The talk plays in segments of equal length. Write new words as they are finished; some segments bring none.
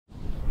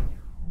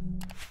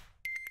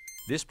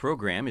This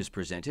program is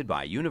presented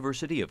by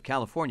University of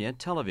California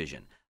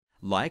Television.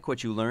 Like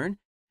what you learn?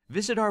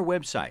 Visit our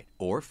website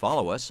or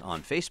follow us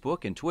on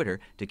Facebook and Twitter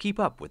to keep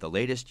up with the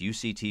latest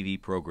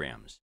UCTV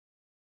programs.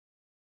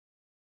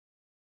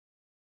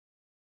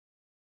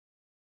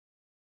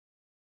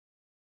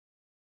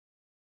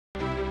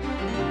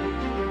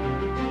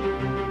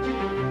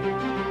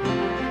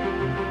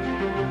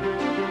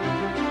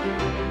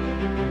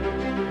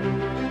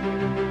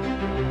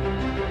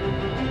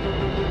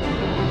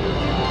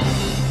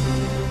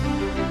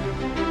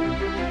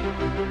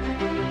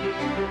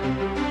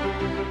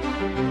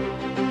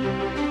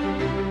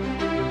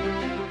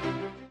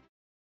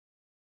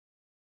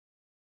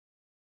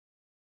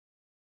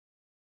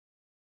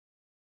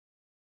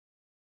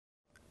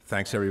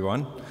 Thanks,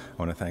 everyone. I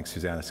want to thank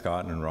Susanna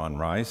Scott and Ron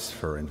Rice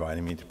for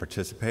inviting me to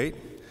participate.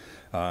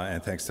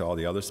 And thanks to all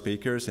the other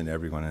speakers and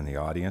everyone in the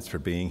audience for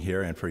being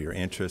here and for your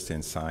interest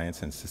in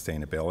science and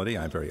sustainability.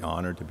 I'm very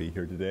honored to be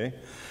here today.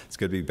 It's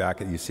good to be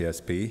back at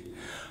UCSB.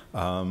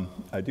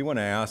 I do want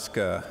to ask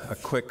a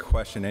quick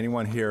question.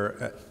 Anyone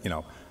here,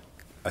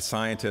 a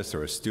scientist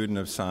or a student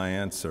of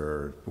science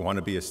or want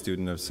to be a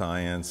student of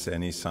science?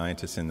 Any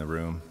scientists in the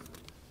room?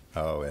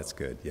 Oh, that's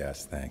good.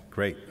 Yes,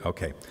 great.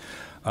 Okay.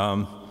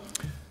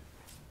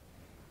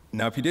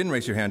 Now, if you didn't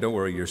raise your hand, don't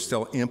worry. You're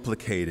still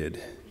implicated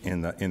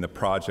in the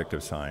project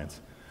of science,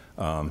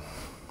 and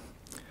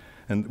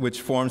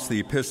which forms the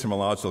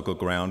epistemological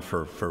ground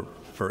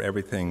for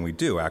everything we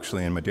do,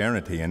 actually, in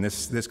modernity. And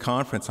this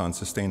conference on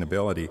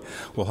sustainability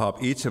will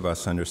help each of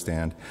us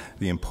understand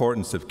the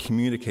importance of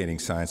communicating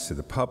science to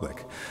the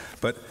public.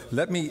 But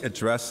let me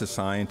address the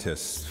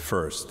scientists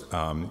first.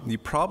 You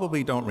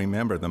probably don't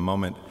remember the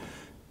moment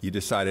you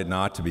decided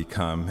not to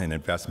become an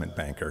investment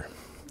banker.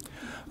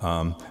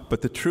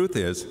 But the truth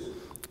is,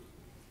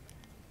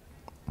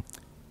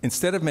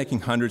 instead of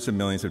making hundreds of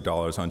millions of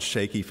dollars on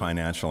shaky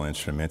financial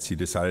instruments, you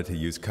decided to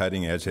use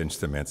cutting-edge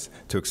instruments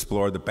to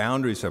explore the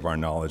boundaries of our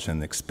knowledge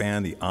and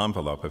expand the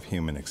envelope of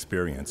human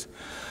experience.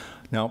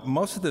 Now,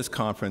 most of this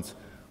conference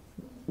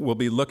will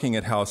be looking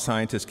at how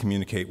scientists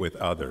communicate with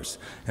others.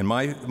 And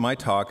my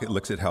talk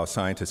looks at how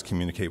scientists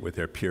communicate with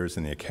their peers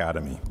in the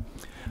academy.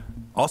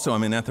 Also,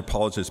 I'm an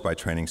anthropologist by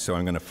training, so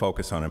I'm going to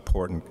focus on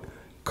important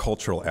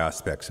cultural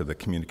aspects of the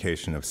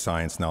communication of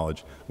science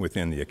knowledge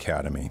within the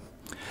academy.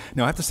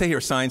 Now, I have to say here,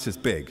 science is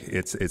big.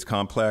 It's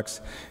complex.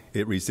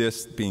 It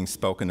resists being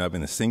spoken of in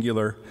the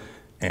singular.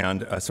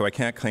 And so I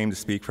can't claim to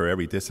speak for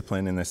every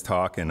discipline in this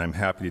talk, and I'm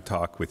happy to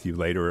talk with you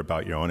later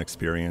about your own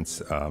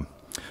experience. But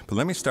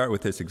let me start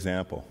with this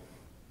example,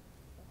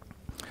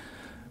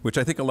 which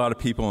I think a lot of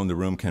people in the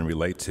room can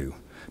relate to.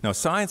 Now,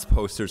 science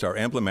posters are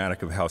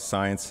emblematic of how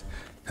science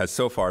has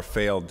so far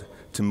failed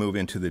to move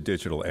into the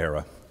digital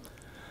era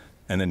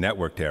and the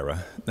networked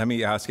era. Let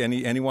me ask,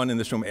 anyone in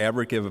this room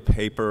ever give a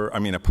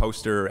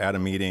poster at a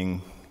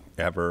meeting,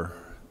 ever?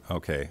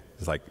 Okay,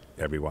 it's like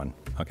everyone,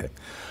 okay.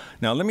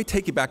 Now let me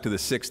take you back to the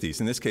 60s.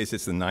 In this case,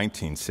 it's the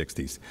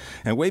 1960s.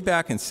 And way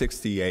back in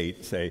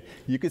 68, say,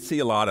 you could see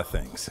a lot of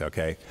things,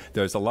 okay?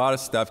 There's a lot of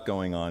stuff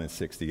going on in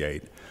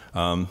 68.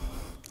 And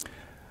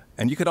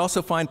you could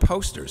also find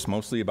posters,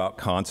 mostly about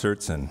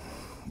concerts and,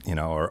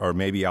 or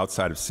maybe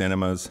outside of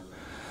cinemas.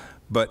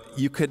 But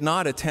you could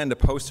not attend a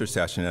poster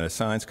session at a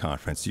science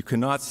conference. You could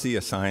not see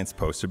a science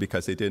poster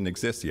because they didn't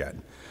exist yet.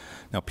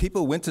 Now,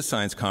 people went to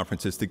science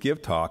conferences to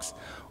give talks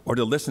or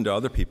to listen to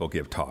other people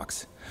give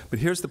talks. But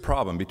here's the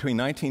problem. Between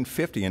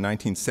 1950 and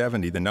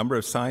 1970, the number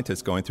of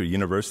scientists going through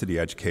university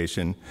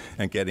education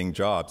and getting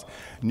jobs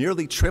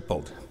nearly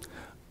tripled.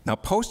 Now,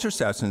 poster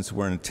sessions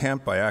were an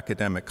attempt by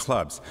academic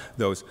clubs,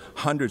 those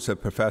hundreds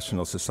of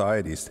professional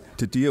societies,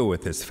 to deal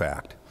with this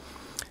fact.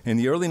 In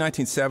the early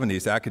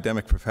 1970s,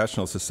 academic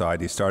professional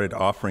societies started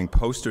offering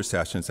poster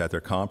sessions at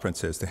their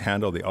conferences to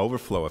handle the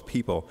overflow of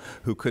people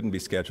who couldn't be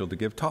scheduled to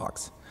give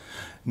talks.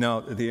 Now,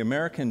 the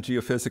American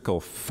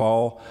Geophysical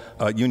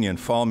Union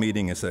fall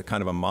meeting is a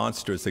kind of a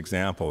monstrous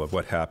example of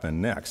what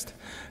happened next.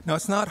 Now,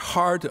 it's not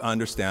hard to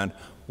understand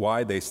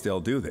why they still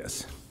do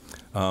this.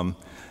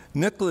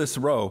 Nicholas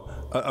Rowe,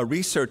 a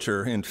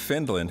researcher in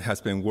Finland, has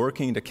been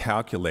working to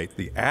calculate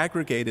the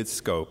aggregated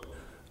scope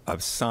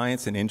of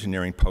science and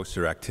engineering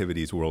poster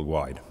activities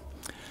worldwide.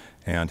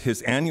 And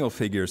his annual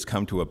figures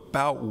come to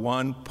about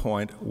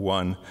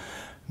 1.1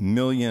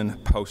 million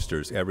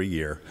posters every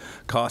year,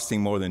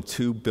 costing more than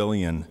 $2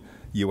 billion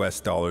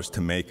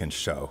to make and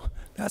show.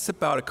 That's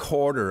about a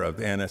quarter of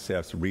the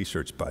NSF's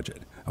research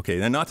budget. Okay,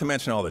 and not to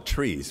mention all the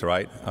trees,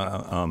 right?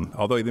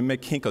 Although they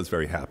make Kinko's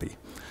very happy.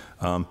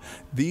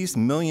 These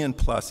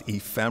million-plus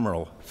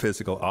ephemeral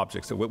physical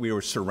objects are what we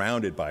were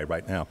surrounded by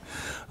right now.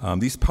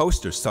 These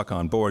posters stuck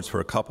on boards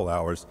for a couple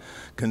hours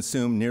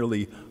consume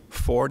nearly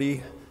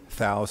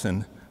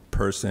 40,000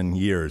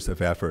 person-years of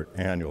effort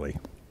annually.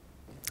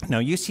 Now,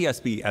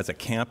 UCSB as a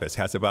campus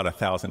has about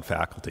 1,000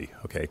 faculty,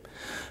 okay?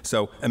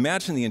 So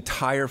imagine the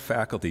entire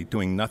faculty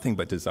doing nothing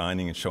but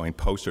designing and showing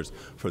posters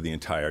for the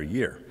entire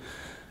year.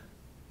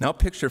 Now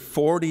picture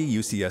 40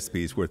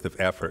 UCSB's worth of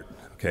effort,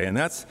 okay? And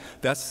that's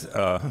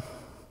the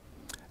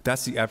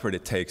effort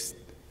it takes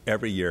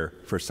every year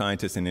for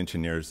scientists and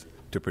engineers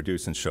to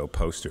produce and show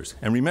posters.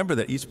 And remember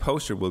that each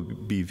poster will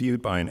be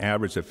viewed by an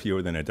average of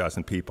fewer than a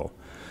dozen people.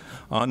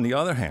 On the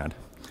other hand,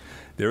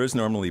 there is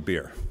normally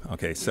beer,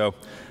 okay? So,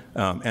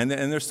 and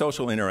there's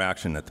social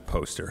interaction at the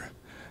poster.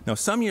 Now,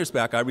 some years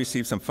back, I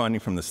received some funding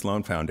from the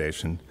Sloan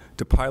Foundation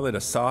to pilot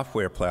a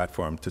software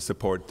platform to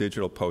support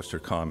digital poster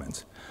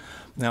commons.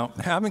 Now,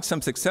 having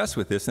some success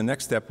with this, the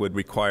next step would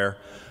require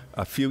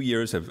a few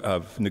years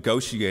of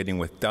negotiating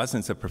with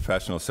dozens of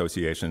professional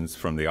associations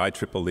from the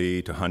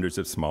IEEE to hundreds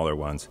of smaller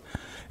ones.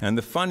 And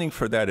the funding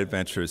for that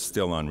adventure is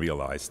still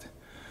unrealized.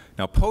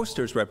 Now,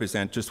 posters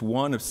represent just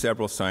one of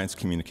several science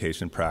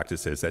communication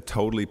practices that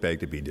totally beg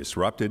to be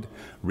disrupted,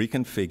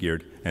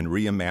 reconfigured, and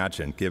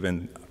reimagined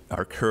given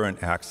our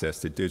current access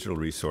to digital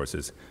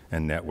resources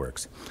and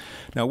networks.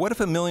 Now, what if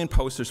 1 million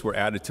posters were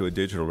added to a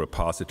digital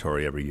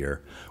repository every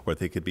year where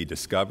they could be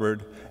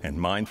discovered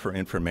and mined for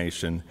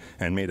information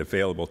and made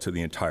available to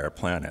the entire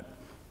planet?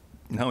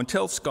 Now,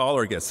 until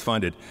Scholar gets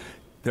funded,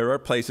 there are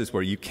places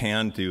where you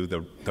can do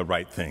the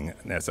right thing,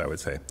 as I would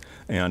say,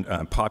 and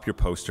pop your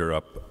poster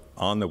up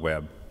on the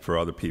web for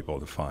other people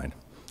to find.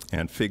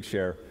 And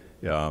Figshare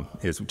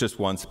is just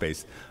one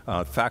space.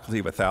 Faculty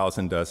of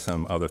 1,000 does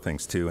some other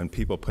things too, and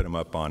people put them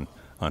up on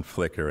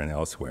Flickr and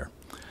elsewhere.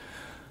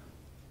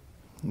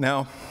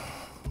 Now,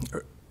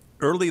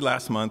 early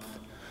last month,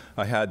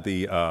 I had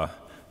the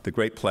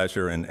great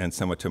pleasure, and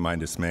somewhat to my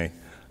dismay,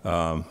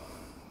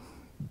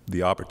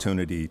 the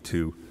opportunity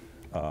to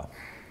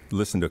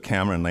listen to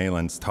Cameron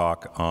Leyland's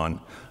talk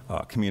on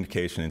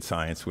communication in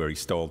science, where he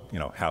stole,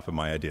 half of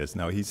my ideas.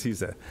 Now he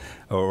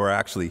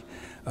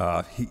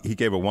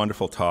gave a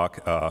wonderful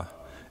talk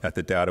at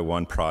the Data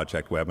One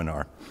Project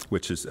webinar,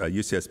 which is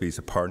UCSB is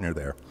a partner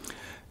there.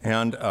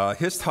 And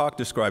his talk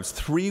describes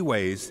 3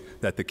 ways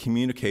that the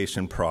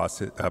communication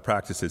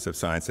practices of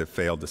science have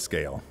failed to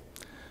scale.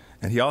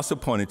 And he also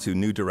pointed to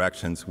new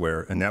directions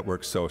where a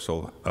network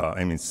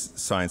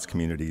science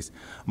communities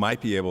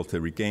might be able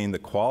to regain the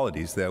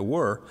qualities that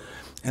were,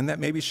 and that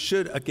maybe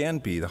should again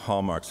be, the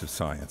hallmarks of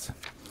science.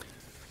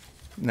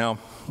 Now,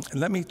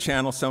 let me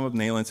channel some of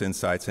Nayland's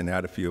insights and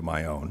add a few of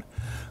my own.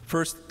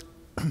 First,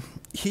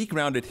 he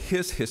grounded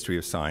his history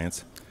of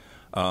science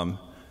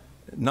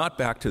not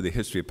back to the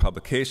history of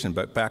publication,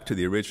 but back to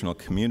the original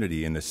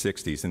community in the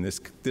 60s, and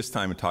this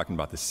time I'm talking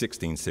about the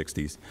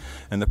 1660s,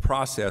 and the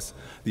process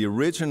the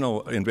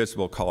original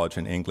Invisible College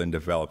in England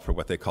developed for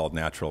what they called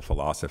natural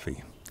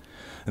philosophy.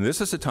 And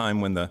this is a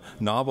time when the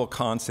novel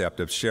concept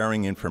of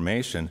sharing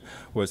information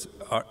was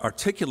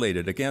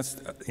articulated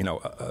against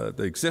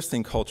the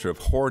existing culture of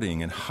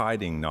hoarding and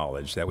hiding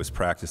knowledge that was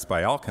practiced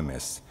by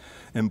alchemists.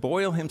 And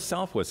Boyle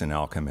himself was an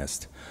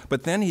alchemist,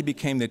 but then he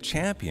became the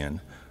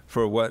champion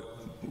for what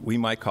we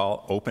might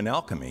call open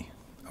alchemy,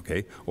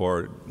 okay,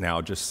 or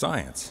now just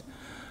science.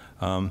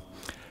 Now,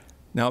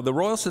 the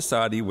Royal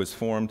Society was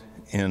formed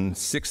in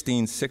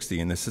 1660,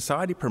 and the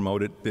Society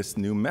promoted this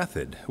new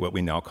method, what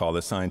we now call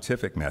the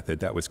scientific method,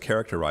 that was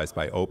characterized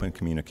by open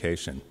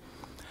communication.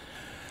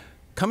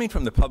 Coming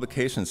from the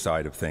publication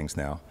side of things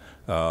now,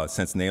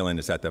 since Nayland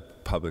is at the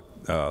Public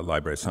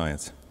Library of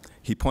Science,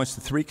 he points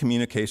to 3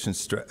 communication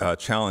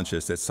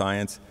challenges that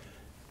science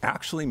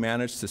actually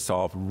managed to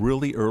solve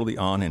really early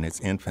on in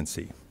its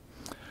infancy.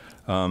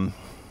 Now,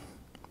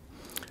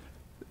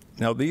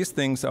 these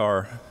things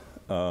are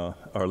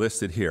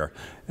listed here,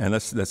 and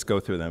let's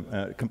go through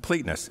them.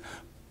 Completeness.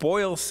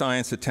 Boyle's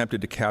science attempted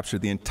to capture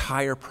the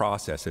entire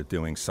process of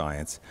doing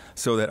science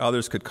so that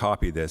others could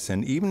copy this,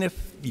 and even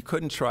if you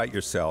couldn't try it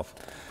yourself,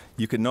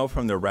 you could know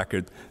from the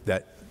record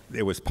that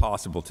it was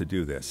possible to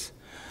do this.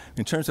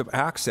 In terms of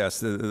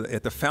access,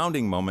 at the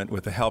founding moment,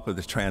 with the help of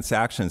the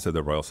Transactions of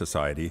the Royal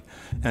Society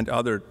and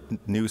other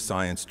new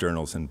science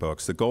journals and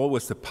books, the goal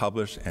was to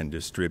publish and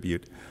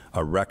distribute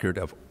a record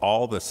of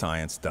all the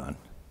science done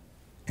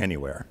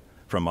anywhere,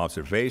 from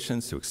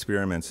observations to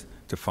experiments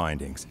to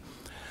findings.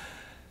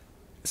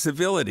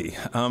 Civility.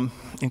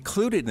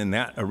 Included in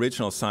that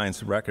original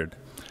science record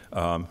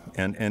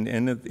and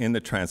in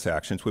the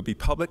Transactions would be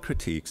public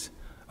critiques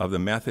of the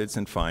methods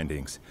and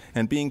findings,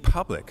 and being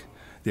public,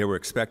 they were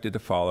expected to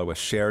follow a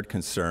shared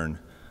concern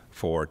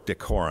for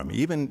decorum,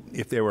 even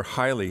if they were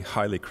highly,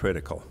 highly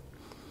critical.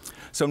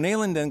 So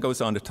Nayland then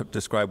goes on to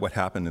describe what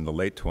happened in the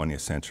late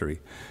 20th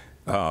century,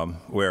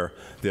 where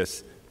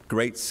this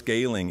great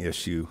scaling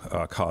issue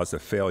caused a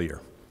failure.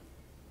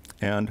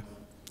 And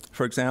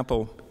for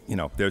example,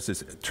 there's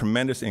this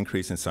tremendous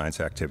increase in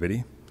science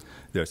activity.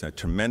 There's a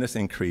tremendous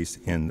increase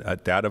in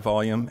data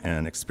volume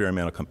and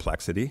experimental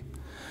complexity.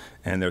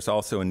 And there's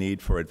also a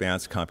need for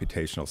advanced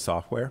computational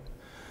software.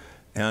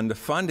 And the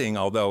funding,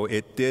 although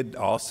it did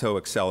also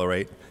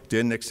accelerate,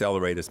 didn't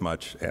accelerate as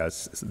much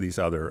as these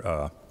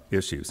other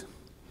issues.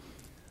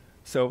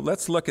 So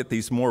let's look at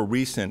these more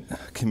recent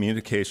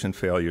communication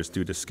failures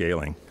due to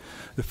scaling.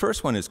 The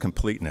first one is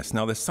completeness.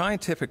 Now, the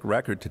scientific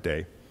record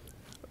today,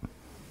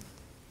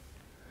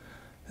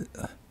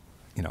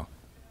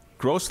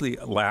 grossly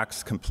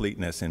lacks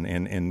completeness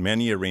in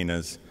many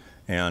arenas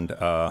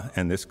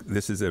And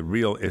this is a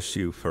real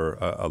issue for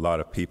a lot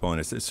of people,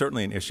 and it's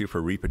certainly an issue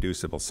for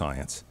reproducible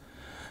science.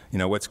 You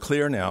know, what's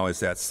clear now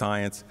is that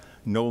science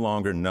no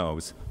longer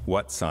knows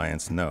what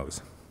science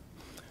knows.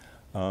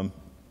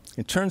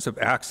 In terms of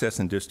access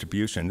and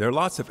distribution, there are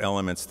lots of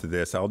elements to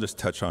this. I'll just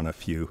touch on a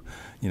few.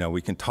 You know,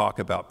 we can talk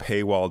about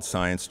paywalled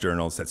science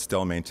journals that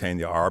still maintain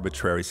the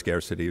arbitrary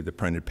scarcity of the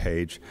printed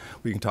page.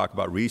 We can talk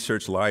about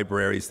research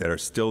libraries that are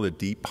still the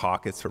deep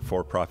pockets for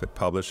for-profit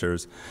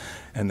publishers,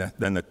 and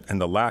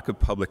the lack of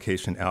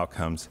publication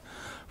outcomes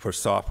for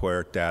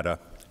software, data,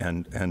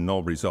 and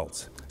null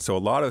results. So a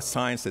lot of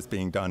science that's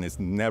being done is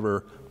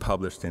never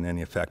published in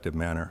any effective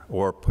manner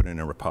or put in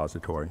a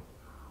repository.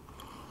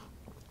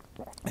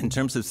 In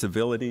terms of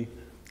civility,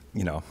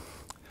 you know,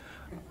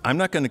 I'm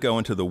not going to go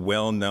into the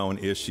well-known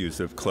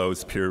issues of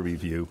closed peer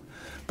review,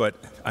 but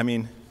I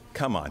mean,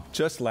 come on,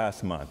 just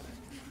last month,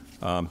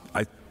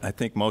 I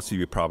think most of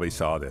you probably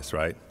saw this,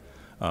 right?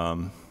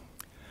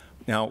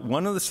 Now,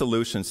 one of the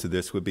solutions to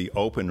this would be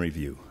open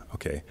review,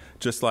 okay,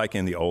 just like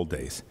in the old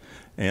days.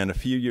 And a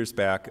few years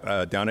back,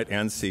 down at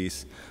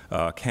NCEAS,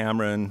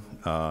 Cameron,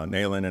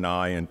 Nayland, and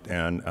I,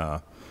 and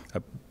a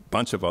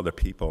bunch of other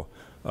people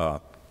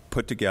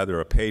put together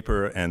a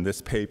paper, and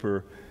this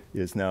paper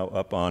is now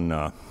up on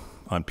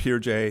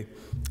PeerJ,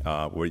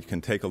 where you can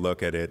take a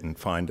look at it and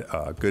find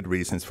good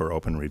reasons for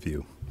open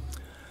review.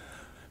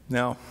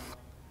 Now,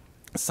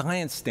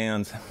 science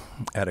stands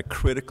at a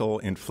critical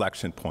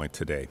inflection point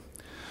today.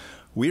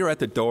 We are at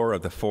the door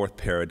of the fourth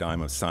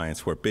paradigm of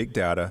science, where big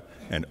data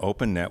and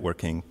open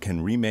networking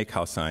can remake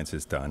how science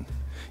is done.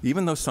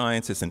 Even though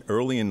science is an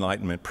early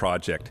Enlightenment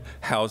project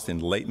housed in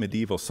late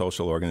medieval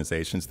social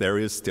organizations, there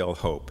is still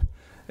hope.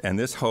 And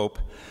this hope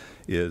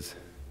is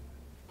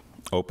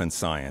open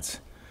science.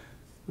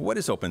 What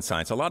is open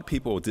science? A lot of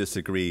people will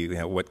disagree, you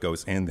know, what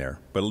goes in there,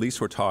 but at least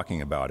we're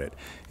talking about it.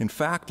 In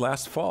fact,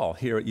 last fall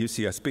here at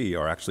UCSB,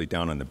 or actually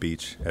down on the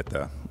beach at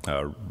the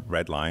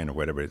Red Lion or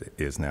whatever it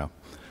is now,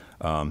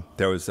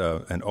 there was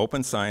an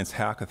open science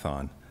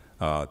hackathon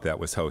that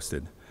was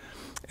hosted.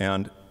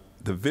 And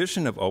the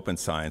vision of open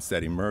science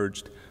that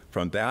emerged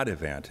from that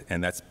event,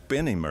 and that's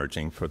been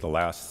emerging for the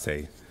last,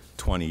 say,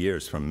 20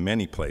 years from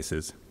many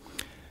places,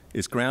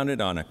 is grounded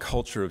on a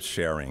culture of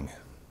sharing.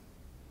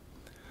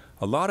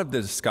 A lot of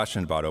the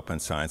discussion about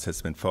open science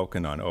has been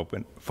focused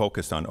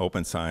on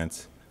open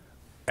science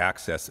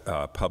access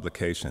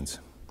publications.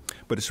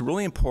 But it's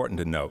really important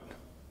to note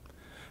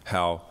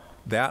how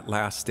that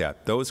last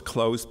step, those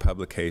closed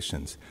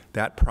publications,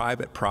 that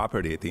private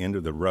property at the end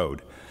of the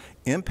road,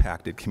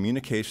 impacted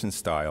communication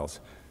styles,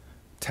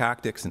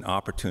 tactics, and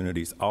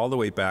opportunities all the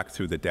way back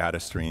through the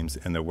data streams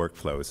and the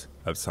workflows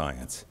of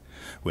science.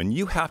 When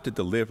you have to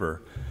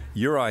deliver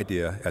your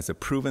idea as a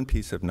proven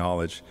piece of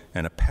knowledge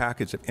and a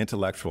package of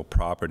intellectual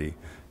property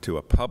to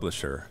a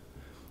publisher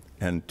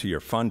and to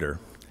your funder,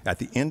 at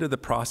the end of the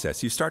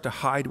process, you start to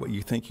hide what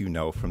you think you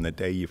know from the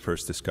day you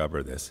first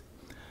discover this.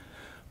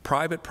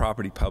 Private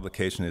property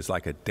publication is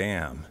like a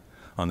dam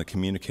on the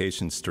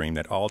communication stream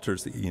that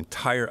alters the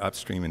entire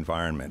upstream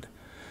environment.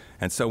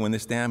 And so when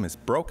this dam is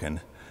broken,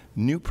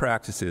 new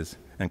practices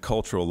and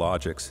cultural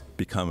logics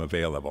become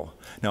available.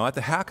 Now, at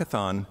the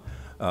hackathon,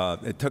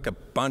 it took a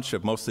bunch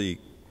of mostly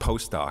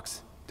postdocs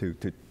to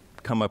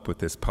come up with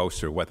this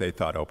poster, what they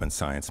thought open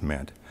science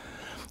meant.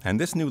 And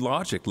this new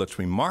logic looks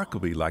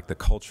remarkably like the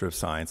culture of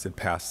science in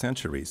past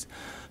centuries.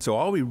 So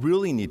all we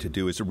really need to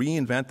do is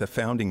reinvent the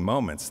founding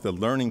moments, the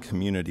learning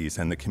communities,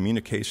 and the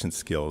communication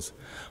skills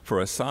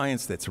for a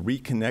science that's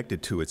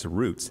reconnected to its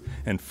roots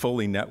and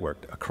fully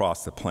networked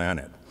across the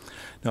planet.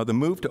 Now, the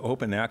move to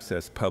open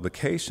access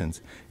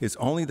publications is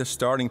only the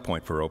starting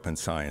point for open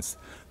science.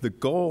 The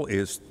goal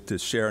is to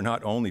share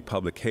not only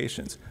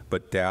publications,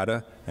 but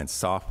data and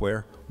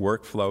software,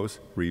 workflows,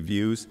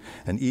 reviews,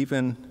 and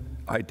even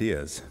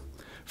ideas.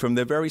 From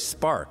the very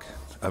spark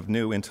of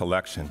new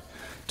intellection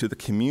to the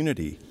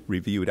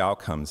community-reviewed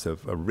outcomes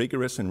of a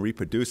rigorous and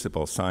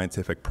reproducible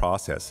scientific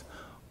process,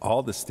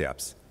 all the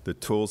steps, the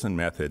tools and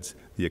methods,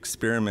 the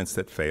experiments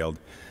that failed,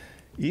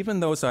 even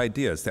those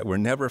ideas that were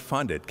never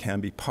funded can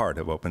be part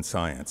of open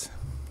science.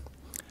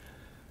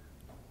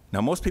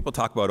 Now, most people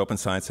talk about open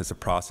science as a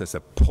process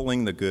of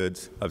pulling the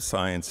goods of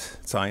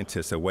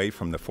scientists away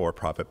from the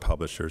for-profit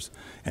publishers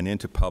and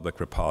into public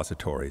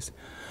repositories.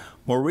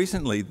 More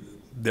recently,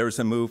 there's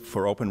a move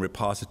for open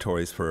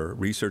repositories for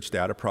research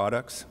data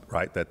products,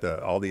 right? That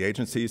all the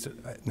agencies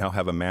now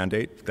have a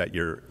mandate that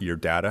your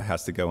data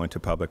has to go into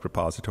public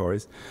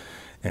repositories,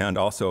 and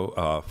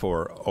also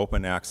for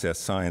open access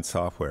science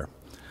software.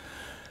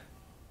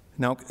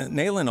 Now,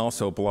 Nayland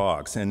also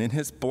blogs, and in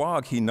his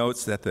blog, he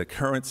notes that the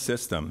current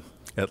system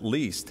at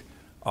least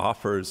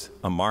offers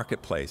a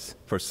marketplace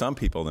for some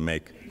people to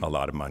make a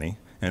lot of money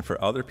and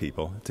for other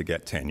people to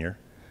get tenure.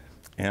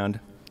 And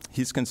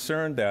he's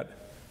concerned that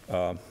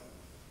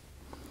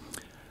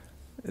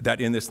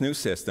that in this new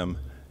system,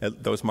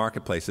 those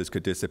marketplaces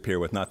could disappear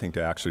with nothing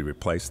to actually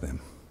replace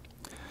them.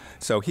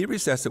 So he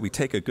suggests that we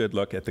take a good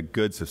look at the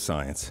goods of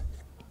science.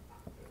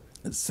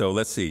 So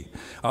let's see.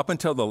 Up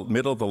until the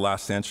middle of the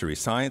last century,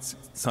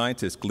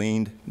 scientists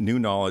gleaned new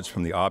knowledge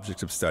from the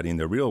objects of study in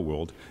the real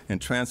world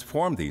and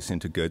transformed these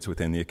into goods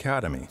within the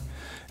academy.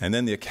 And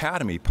then the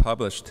academy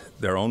published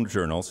their own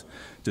journals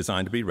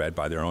designed to be read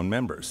by their own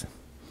members.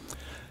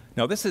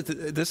 Now, this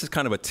is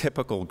kind of a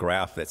typical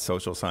graph that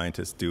social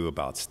scientists do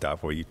about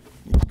stuff, where you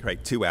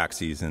create two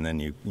axes and then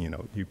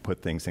you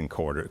put things in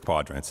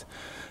quadrants.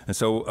 And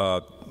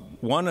so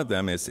one of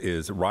them is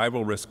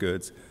rivalrous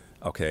goods,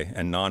 okay,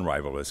 and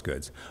non-rivalrous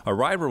goods. A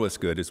rivalrous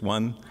good is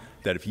one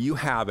that if you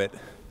have it,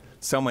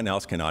 someone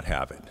else cannot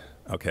have it,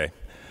 okay?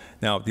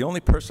 Now, the only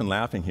person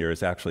laughing here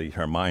is actually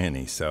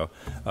Hermione, so,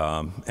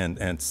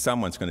 and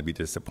someone's going to be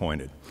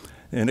disappointed.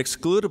 An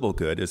excludable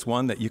good is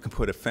one that you can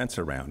put a fence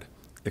around,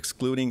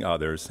 excluding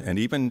others, and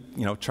even,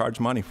 charge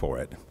money for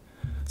it.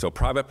 So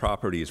private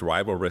property is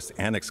rivalrous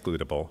and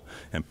excludable,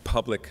 and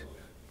public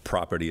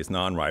property is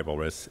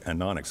non-rivalrous and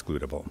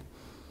non-excludable.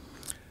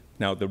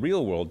 Now, the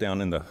real world, down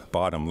in the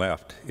bottom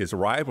left, is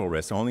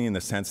rivalrous only in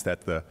the sense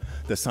that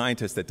the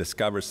scientist that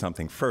discovers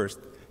something first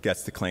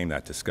gets to claim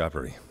that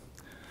discovery.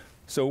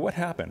 So what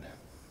happened?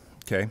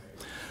 Okay.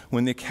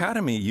 When the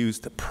Academy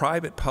used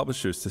private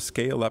publishers to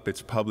scale up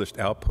its published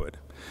output,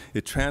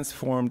 it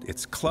transformed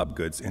its club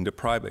goods into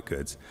private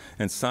goods,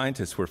 and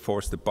scientists were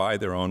forced to buy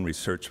their own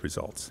research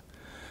results.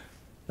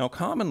 Now,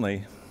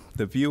 commonly,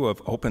 the view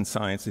of open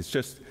science is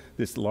just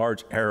this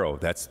large arrow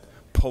that's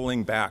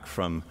pulling back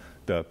from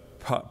the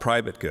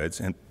private goods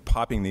and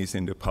popping these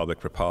into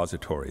public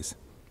repositories,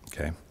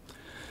 okay?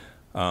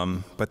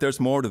 But there's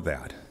more to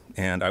that,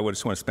 and I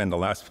just want to spend the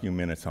last few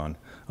minutes on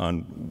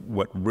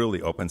what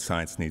really open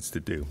science needs to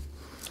do.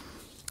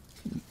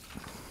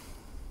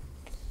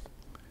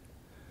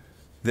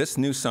 This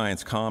new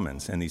science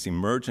commons and these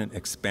emergent,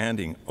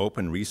 expanding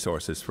open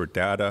resources for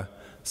data,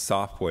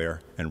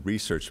 software, and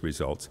research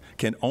results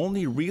can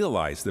only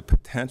realize the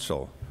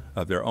potential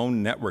of their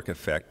own network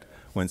effect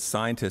when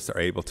scientists are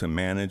able to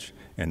manage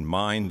and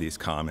mine these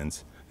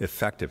commons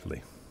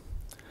effectively.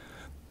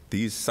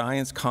 These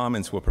science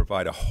commons will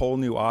provide a whole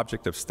new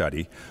object of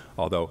study,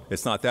 although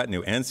it's not that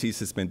new. NCEAS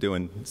has been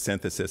doing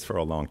synthesis for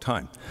a long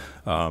time.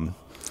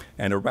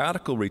 And a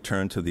radical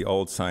return to the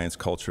old science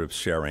culture of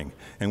sharing.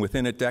 And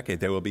within a decade,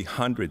 there will be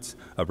hundreds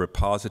of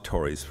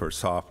repositories for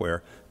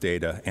software,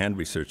 data, and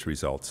research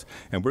results.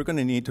 And we're going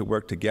to need to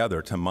work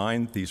together to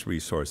mine these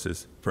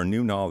resources for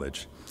new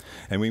knowledge.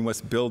 And we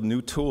must build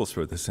new tools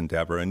for this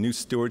endeavor and new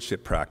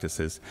stewardship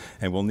practices,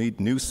 and we'll need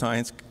new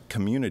science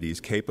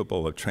communities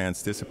capable of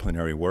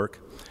transdisciplinary work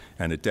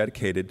and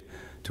dedicated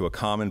to a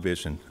common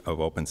vision of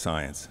open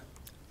science.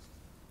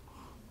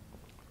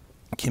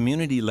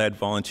 Community-led,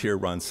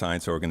 volunteer-run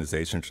science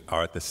organizations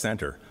are at the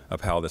center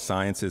of how the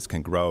sciences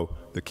can grow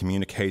the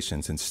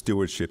communications and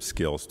stewardship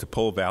skills to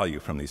pull value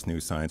from these new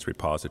science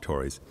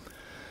repositories.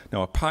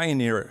 Now, a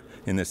pioneer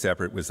in this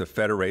effort was the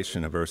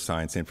Federation of Earth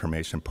Science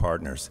Information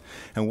Partners.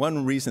 And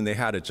one reason they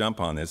had to jump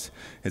on this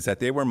is that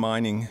they were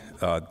mining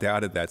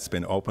data that's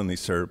been openly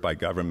served by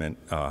government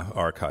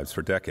archives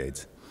for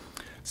decades.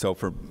 So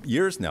for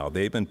years now,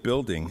 they've been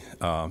building,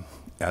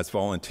 as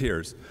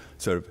volunteers,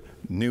 sort of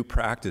new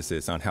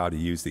practices on how to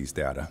use these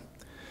data.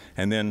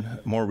 And then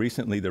more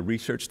recently, the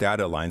Research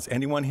Data Alliance.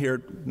 Anyone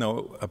here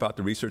know about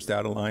the Research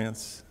Data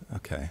Alliance?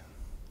 Okay.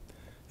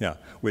 Yeah,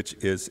 which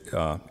is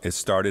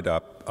started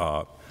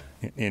up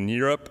in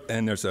Europe,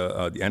 and there's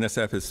the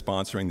NSF is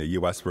sponsoring the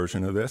US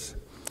version of this.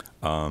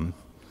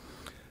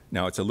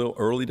 Now, it's a little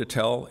early to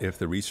tell if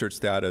the research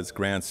data is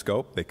grand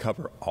scope. They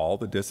cover all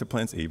the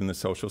disciplines, even the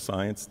social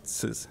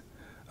sciences,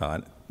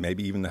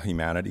 maybe even the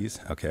humanities,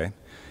 okay,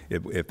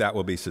 if that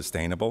will be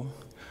sustainable.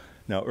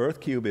 Now,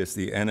 EarthCube is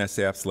the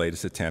NSF's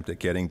latest attempt at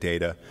getting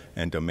data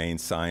and domain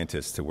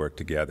scientists to work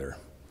together.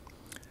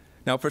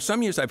 Now, for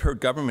some years, I've heard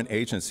government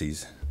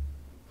agencies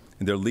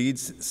and their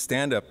leads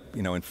stand up,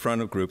 in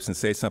front of groups and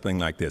say something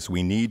like this: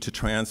 we need to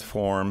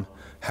transform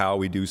how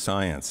we do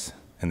science.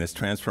 And this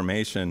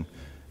transformation,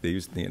 they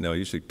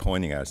usually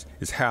pointing at us,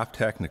 is half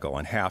technical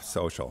and half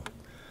social.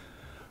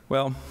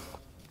 Well,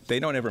 they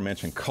don't ever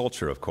mention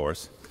culture, of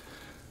course.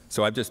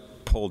 So I've just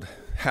pulled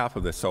half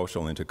of the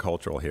social into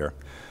cultural here.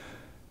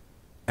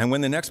 And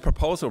when the next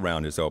proposal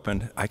round is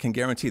opened, I can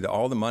guarantee that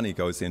all the money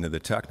goes into the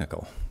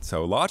technical.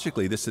 So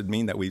logically, this would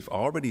mean that we've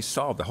already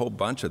solved a whole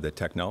bunch of the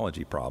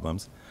technology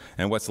problems,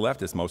 and what's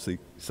left is mostly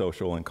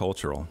social and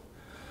cultural.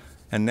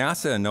 And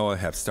NASA and NOAA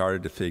have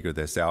started to figure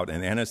this out,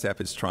 and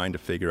NSF is trying to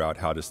figure out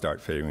how to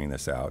start figuring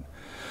this out.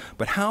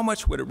 But how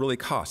much would it really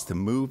cost to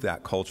move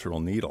that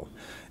cultural needle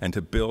and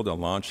to build a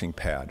launching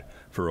pad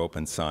for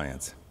open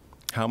science?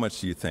 How much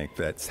do you think?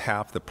 That's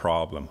half the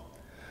problem.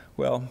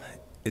 Well,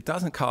 it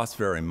doesn't cost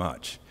very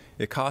much.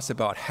 It costs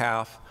about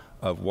half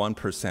of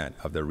 1%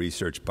 of the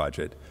research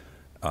budget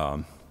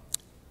to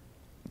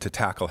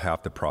tackle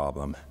half the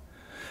problem.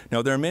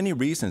 Now, there are many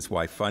reasons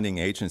why funding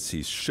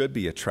agencies should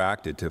be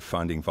attracted to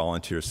funding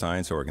volunteer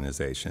science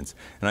organizations,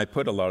 and I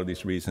put a lot of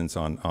these reasons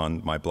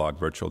on my blog,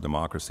 Virtual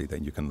Democracy,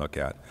 that you can look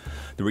at.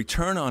 The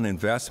return on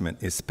investment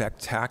is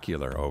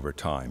spectacular over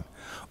time.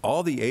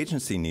 All the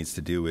agency needs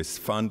to do is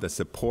fund the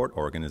support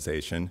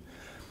organization,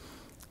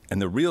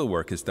 and the real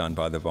work is done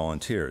by the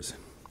volunteers.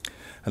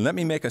 And let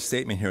me make a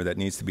statement here that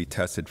needs to be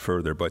tested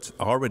further, but it's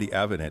already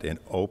evident in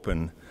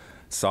open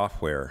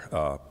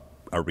software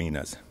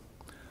arenas.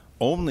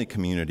 Only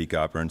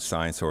community-governed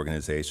science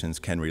organizations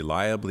can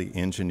reliably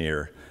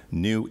engineer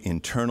new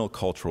internal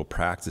cultural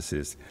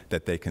practices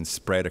that they can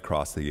spread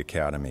across the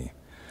academy.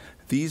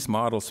 These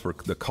models for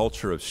the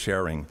culture of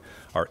sharing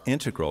are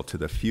integral to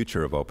the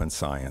future of open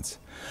science.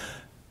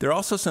 There are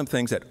also some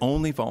things that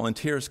only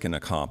volunteers can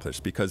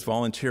accomplish, because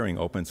volunteering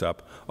opens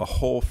up a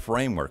whole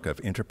framework of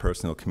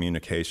interpersonal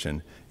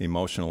communication,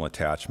 emotional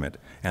attachment,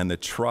 and the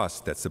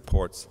trust that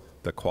supports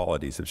the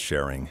qualities of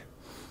sharing.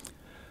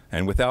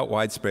 And without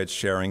widespread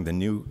sharing, the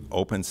new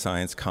open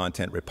science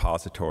content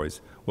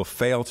repositories will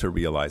fail to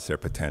realize their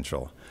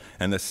potential,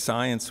 and the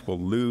science will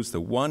lose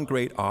the one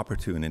great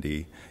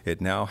opportunity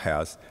it now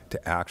has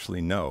to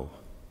actually know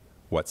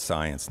what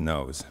science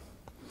knows.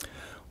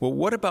 Well,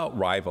 what about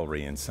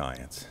rivalry in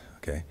science?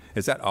 Okay,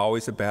 is that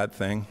always a bad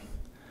thing?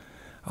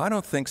 I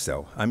don't think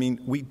so. I mean,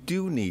 we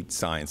do need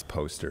science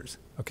posters,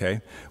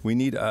 okay? We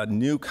need a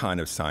new kind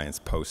of science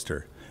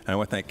poster. And I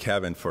want to thank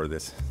Kevin for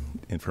this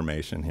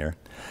information here.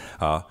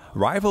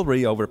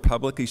 Rivalry over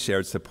publicly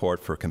shared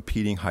support for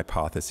competing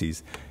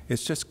hypotheses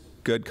is just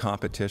good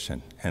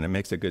competition, and it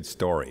makes a good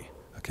story,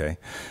 okay?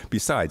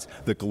 Besides,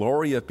 the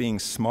glory of being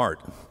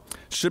smart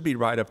should be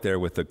right up there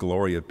with the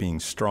glory of being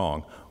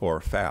strong or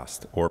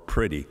fast or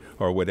pretty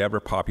or whatever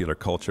popular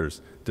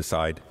cultures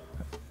decide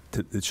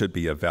it should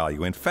be of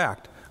value. In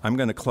fact, I'm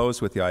going to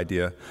close with the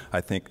idea, I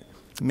think,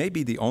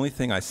 maybe the only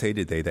thing I say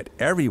today that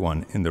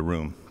everyone in the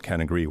room can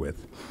agree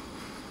with.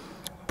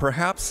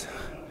 Perhaps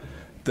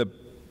the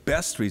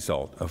best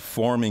result of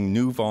forming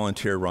new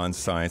volunteer-run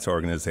science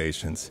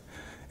organizations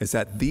is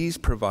that these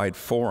provide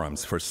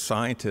forums for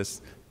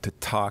scientists to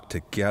talk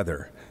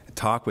together,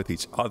 talk with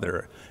each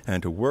other,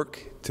 and to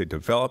work to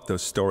develop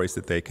those stories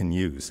that they can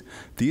use.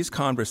 These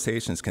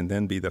conversations can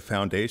then be the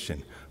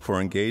foundation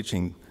for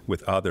engaging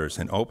with others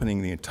and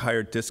opening the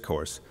entire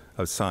discourse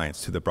of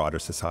science to the broader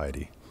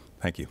society.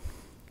 Thank you.